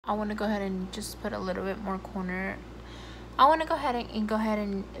I want to go ahead and just put a little bit more corner. I want to go ahead and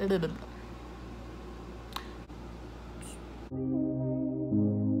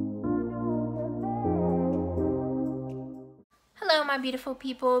Hello my beautiful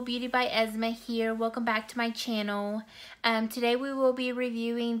people, Beauty by Esma here. Welcome back to my channel. Today we will be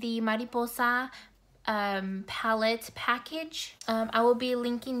reviewing the Mariposa palette package. I will be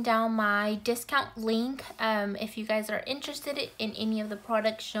linking down my discount link if you guys are interested in any of the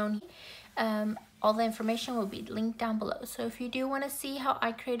products shown. All the information will be linked down below. So if you do want to see how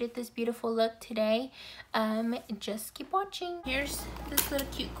I created this beautiful look today, just keep watching. Here's this little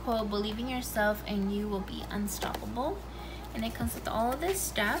cute quote: believe in yourself and you will be unstoppable. And it comes with all of this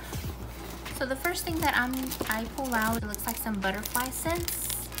stuff. So the first thing that I pull out, it looks like some butterfly scents,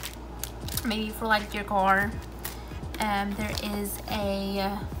 maybe for like your car. There is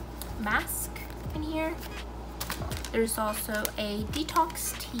a mask in here. There's also a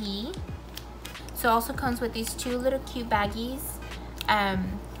detox tea. So it also comes with these two little cute baggies.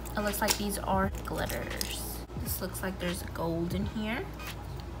 It looks like these are glitters. This looks like there's gold in here.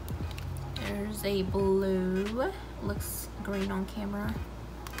 There's a blue, looks green on camera,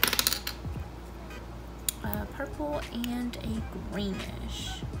 purple, and a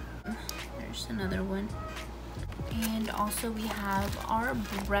greenish. There's another one. And also we have our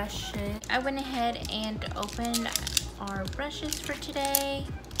brushes. I went ahead and opened our brushes for today.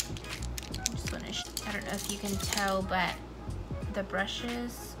 I don't know if you can tell, but the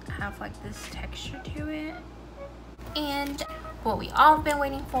brushes have like this texture to it. And what we all have been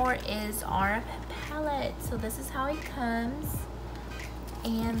waiting for is our palette. So this is how it comes,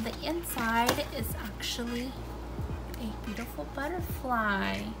 and the inside is actually a beautiful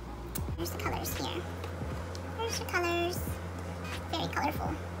butterfly. Here's the colors here. Here's your colors. Very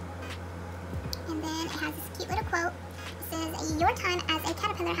colorful. And then it has this cute little quote. It says, your time as a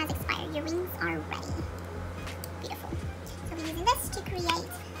caterpillar has expired. Your wings are ready. Beautiful. So we're using this to create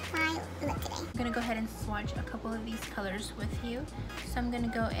my look today. I'm gonna go ahead and swatch a couple of these colors with you. So I'm gonna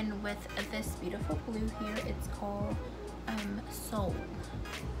go in with this beautiful blue here. It's called Soul.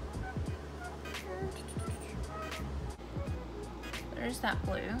 There's that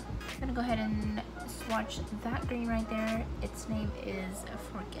blue. I'm gonna go ahead and swatch that green right there. Its name is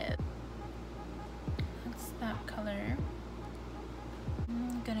Forgive. That's that color.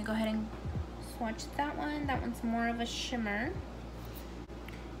 I'm gonna go ahead and swatch that one. That one's more of a shimmer,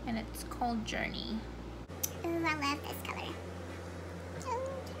 and it's called Journey. Ooh, I love this color. Oh,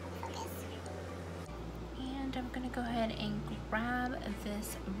 focus. And I'm gonna go ahead and grab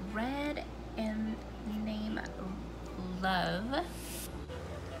this red and name Love. One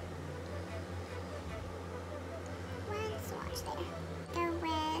swatch there. Go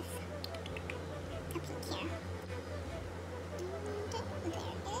with a pink here. And there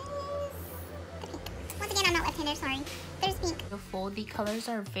is the pink. Once again, I'm not left-handed, sorry. There's pink. Beautiful. The colors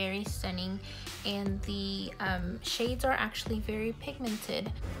are very stunning, and the shades are actually very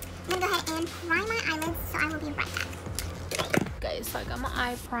pigmented. I'm gonna go ahead and prime my eyelids, so I will be right back. Guys, so I got my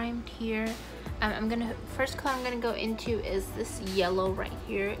eye primed here. First color I'm gonna go into is this yellow right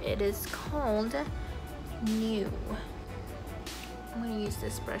here. It is called New. I'm gonna use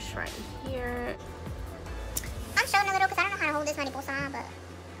this brush right here. I'm showing a little because I don't know how to hold this Mariposa, but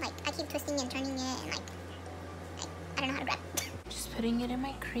like I keep twisting and turning it, and like I don't know how to grab it. Just putting it in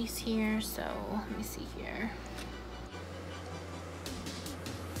my crease here. So let me see here.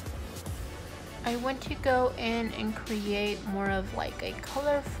 I want to go in and create more of like a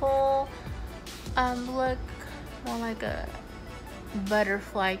colorful look, more like a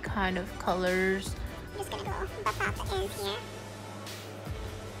butterfly kind of colors. I'm just gonna go buff out the ends here.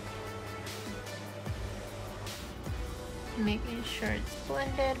 Making sure it's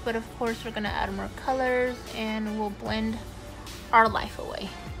blended, but of course we're gonna add more colors and we'll blend our life away.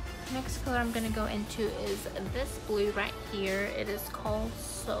 Next color I'm gonna go into is this blue right here. It is called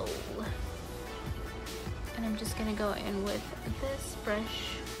Soul. And I'm just gonna go in with this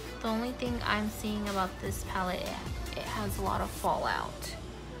brush. The only thing I'm seeing about this palette, it has a lot of fallout.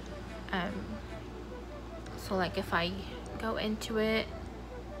 So like if I go into it,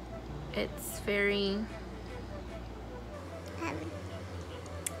 it's very, I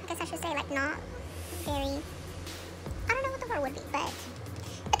guess I should say like not very, I don't know what the word would be, but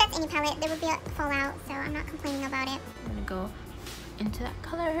that's any palette. There would be a fallout, so I'm not complaining about it. I'm gonna go into that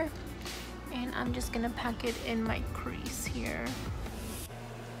color, and I'm just gonna pack it in my crease here.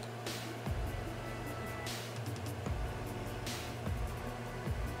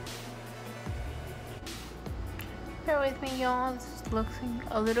 Bear with me, y'all. This is looking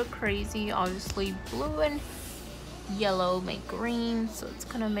a little crazy. Obviously, blue and yellow make green, so it's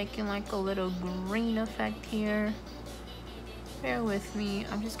kind of making like a little green effect here. Bear with me.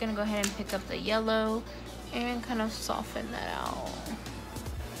 I'm just gonna go ahead and pick up the yellow and kind of soften that out.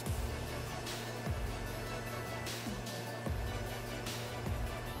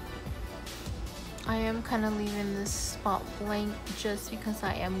 I am kind of leaving this spot blank just because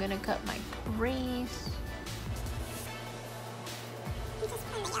I am gonna cut my crease. You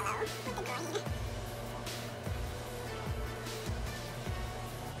just blend the yellow with the green.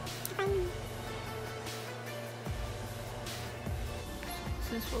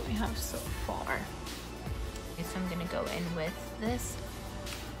 This is what we have so far. Okay, so I'm gonna go in with this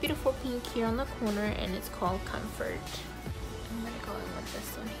beautiful pink here on the corner, and it's called Comfort. I'm gonna go in with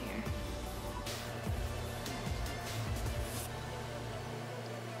this one here.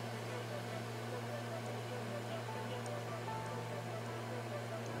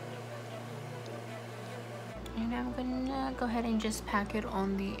 And I'm gonna go ahead and just pack it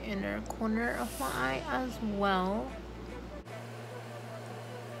on the inner corner of my eye as well.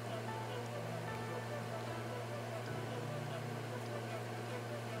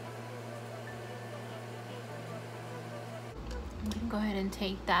 I'm gonna go ahead and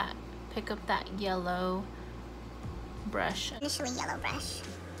pick up that yellow brush. Initially yellow brush.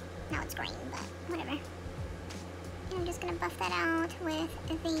 Now it's green, but whatever. And I'm just gonna buff that out with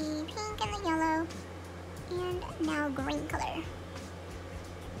the pink and the yellow. And now green color.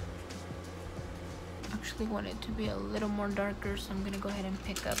 Actually want it to be a little more darker, so I'm gonna go ahead and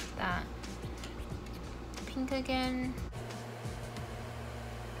pick up that pink again.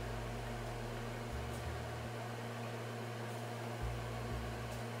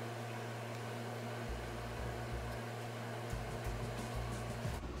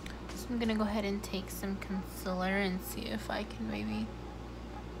 So I'm gonna go ahead and take some concealer and see if I can maybe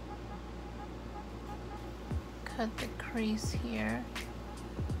cut the crease here.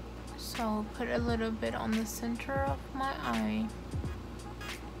 So I'll put a little bit on the center of my eye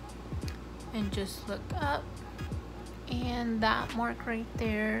and just look up, and that mark right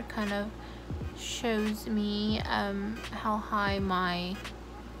there kind of shows me how high my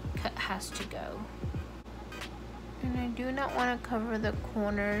cut has to go. And I do not want to cover the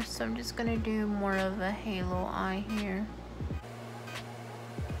corners, so I'm just gonna do more of a halo eye here.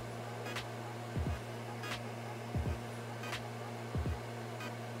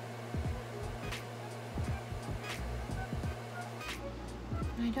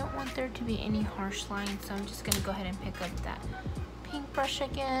 I don't want there to be any harsh lines, so I'm just going to go ahead and pick up that pink brush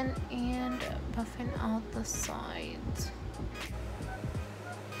again and buffing out the sides.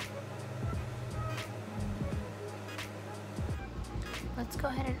 Let's go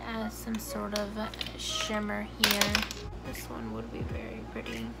ahead and add some sort of shimmer here. This one would be very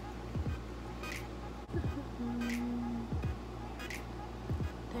pretty.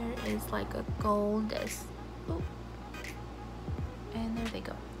 There is like a gold. Oh. And there they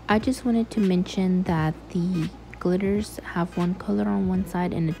go. I just wanted to mention that the glitters have one color on one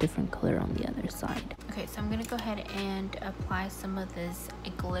side and a different color on the other side. Okay, so I'm gonna go ahead and apply some of this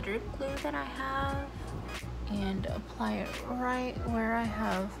glitter glue that I have and apply it right where I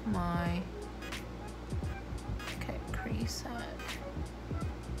have my cut crease at.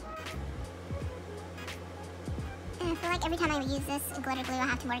 And I feel like every time I use this glitter glue, I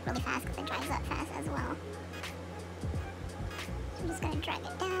have to work really fast because it dries up fast as well. I'm just gonna drag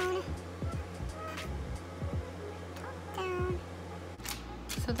it down. Down.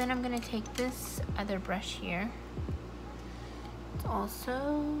 So then I'm gonna take this other brush here. It's also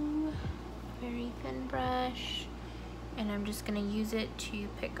a very thin brush, and I'm just gonna use it to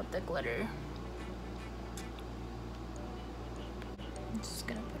pick up the glitter. I'm just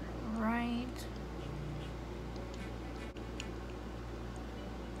gonna put it right.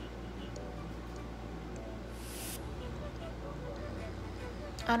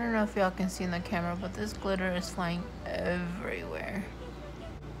 I don't know if y'all can see in the camera, but this glitter is flying everywhere.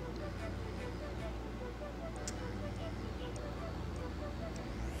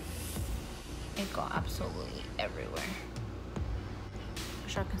 It got absolutely everywhere.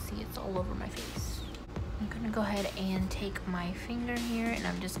 As y'all can see, it's all over my face. I'm gonna go ahead and take my finger here, and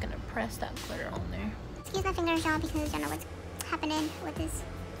I'm just gonna press that glitter on there. Excuse my fingers, y'all, because I don't know what's happening with this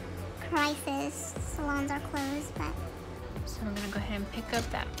crisis. Salons are closed, but so I'm gonna go ahead and pick up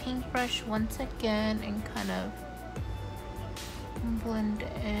that pink brush once again and kind of blend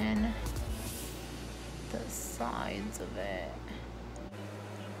in the sides of it.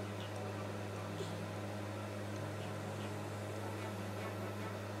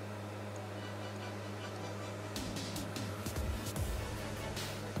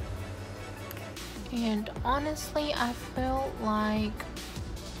 And honestly, I felt like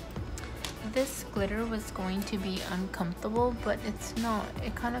this glitter was going to be uncomfortable, but it's not.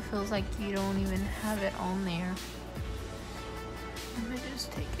 It kind of feels like you don't even have it on there. Let me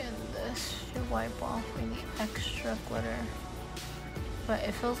just take in this to wipe off any extra glitter. But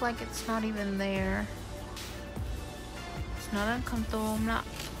it feels like it's not even there. It's not uncomfortable, I'm not.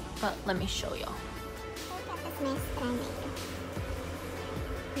 But let me show y'all. So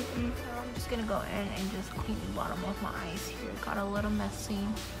I'm just gonna go in and just clean the bottom of my eyes here. It got a little messy.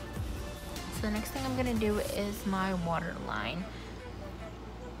 So the next thing I'm gonna do is my waterline.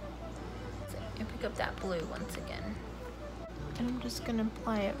 So I pick up that blue once again. And I'm just gonna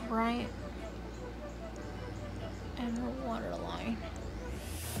apply it right in the waterline.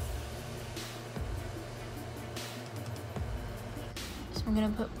 So I'm gonna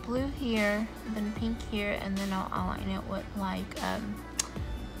put blue here, then pink here, and then I'll outline it with like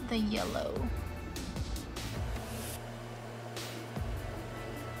the yellow.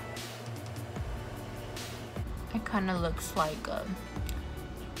 It kind of looks like a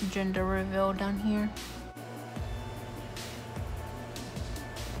gender reveal down here.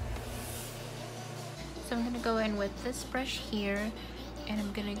 So I'm gonna go in with this brush here, and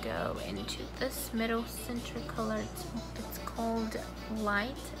I'm gonna go into this middle center color. It's called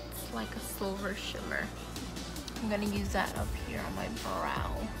Light. It's like a silver shimmer. I'm gonna use that up here on my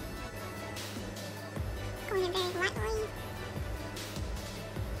brow. Going in very lightly.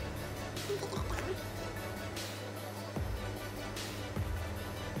 And taking it down.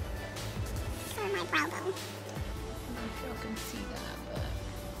 For my brow bone. I don't know if y'all can see that, but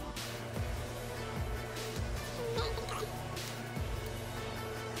Very pretty color.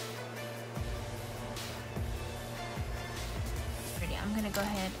 pretty. I'm gonna go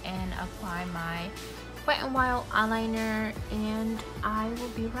ahead and apply my Wet n Wild eyeliner, and I will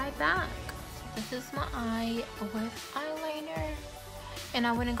be right back. This is my eye with eyeliner, and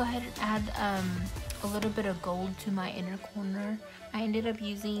I want to go ahead and add a little bit of gold to my inner corner. I ended up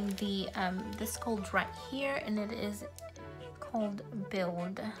using the this gold right here, and it is called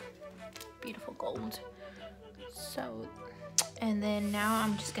Build. Beautiful gold. So, and then now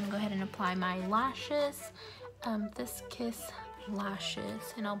I'm just gonna go ahead and apply my lashes, this Kiss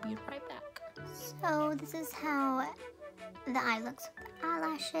lashes, and I'll be right back. So this is how the eye looks with the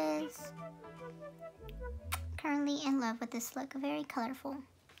eyelashes. Currently in love with this look, very colorful.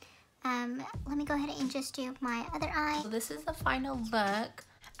 Let me go ahead and just do my other eye. So this is the final look.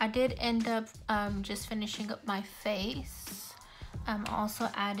 I did end up just finishing up my face. Also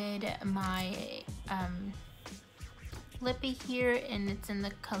added my Lippie here, and it's in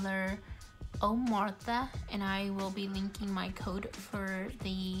the color Oh Martha, and I will be linking my code for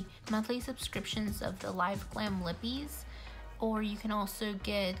the monthly subscriptions of the Live Glam Lippies, or you can also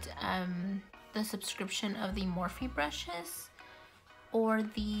get the subscription of the Morphe brushes or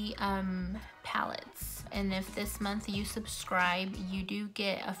the palettes. And if this month you subscribe, you do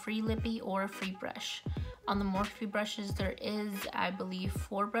get a free Lippie or a free brush. On the Morphe brushes, there is, I believe,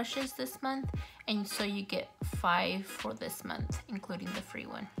 4 brushes this month, and so you get 5 for this month, including the free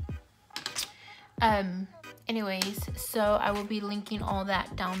one. Anyways, so I will be linking all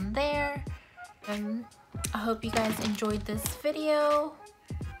that down there. I hope you guys enjoyed this video,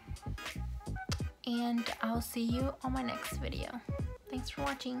 and I'll see you on my next video. Thanks for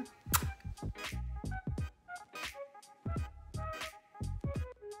watching.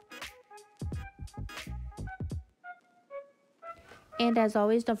 And as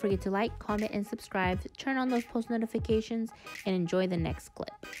always, don't forget to like, comment, and subscribe, turn on those post notifications, and enjoy the next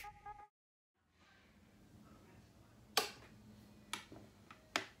clip.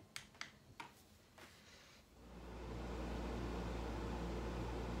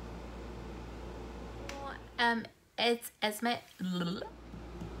 It's Esme.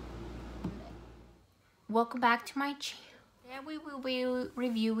 Welcome back to my channel. Today we will be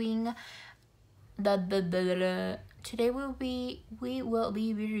reviewing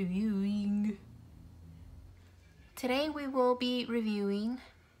Today we will be reviewing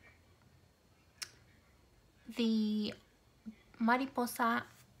the Mariposa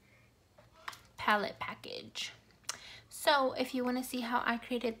palette package. So if you want to see how I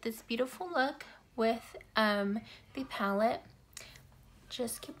created this beautiful look with the palette,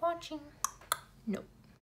 just keep watching. Nope.